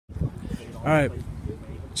All right,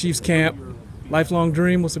 Chiefs camp, lifelong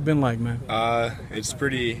dream. What's it been like, man? It's a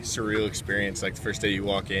pretty surreal experience. Like the first day you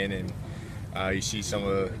walk in and you see some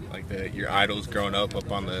of your idols growing up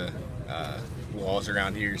on the walls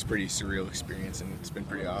around here. It's a pretty surreal experience, and it's been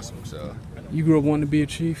pretty awesome. So You grew up wanting to be a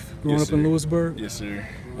Chief, growing Yes, up in sir. Louisburg. Yes, sir.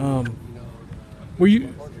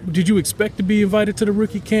 Did you expect to be invited to the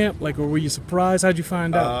rookie camp, or were you surprised? How'd you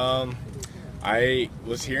find out? I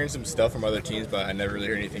was hearing some stuff from other teams, but I never really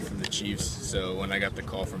heard anything from the Chiefs. So when I got the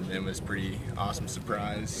call from them, it was a pretty awesome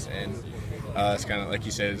surprise. And it's kind of like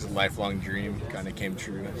you said, it's a lifelong dream. Kind of came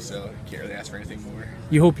true. So can't really ask for anything more.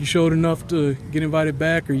 You hope you showed enough to get invited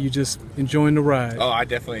back, or you just enjoying the ride? Oh, I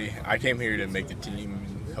came here to make the team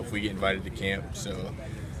and hopefully get invited to camp. So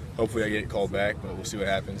hopefully I get called back, but we'll see what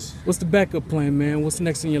happens. What's the backup plan, man? What's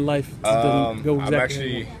next in your life? I go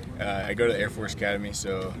to the Air Force Academy,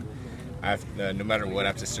 so I have no matter what, I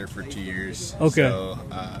have to serve for 2 years. Okay. So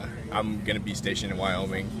I'm gonna be stationed in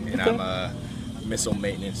Wyoming, and Okay. I'm missile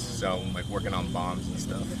maintenance, so I'm working on bombs and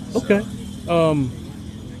stuff. Okay. Well,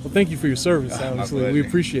 thank you for your service. My Obviously, we pleasure.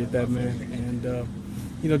 appreciate that, man.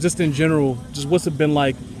 And just in general, just what's it been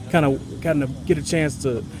like? Kind of get a chance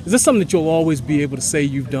to. Is this something that you'll always be able to say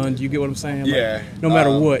you've done? Do you get what I'm saying? Yeah. No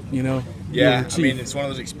matter what, you're Yeah, a I Chief. mean, it's one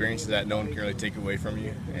of those experiences that no one can really take away from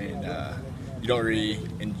you, and you don't really.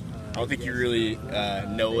 I don't think you really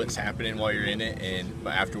know what's happening while you're in it,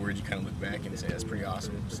 but afterwards you kind of look back and say that's pretty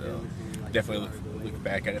awesome. So definitely look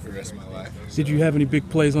back at it for the rest of my life. Did you have any big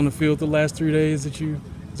plays on the field the last 3 days that you?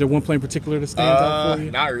 Is there one play in particular that stands out for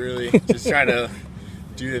you? Not really. Just trying to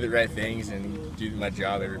do the right things and do my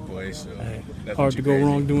job every play. So Hey, nothing hard too to go crazy.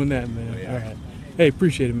 wrong doing that, man. Oh, yeah. All right. Hey,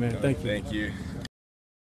 appreciate it, man. Thank you. Thank you.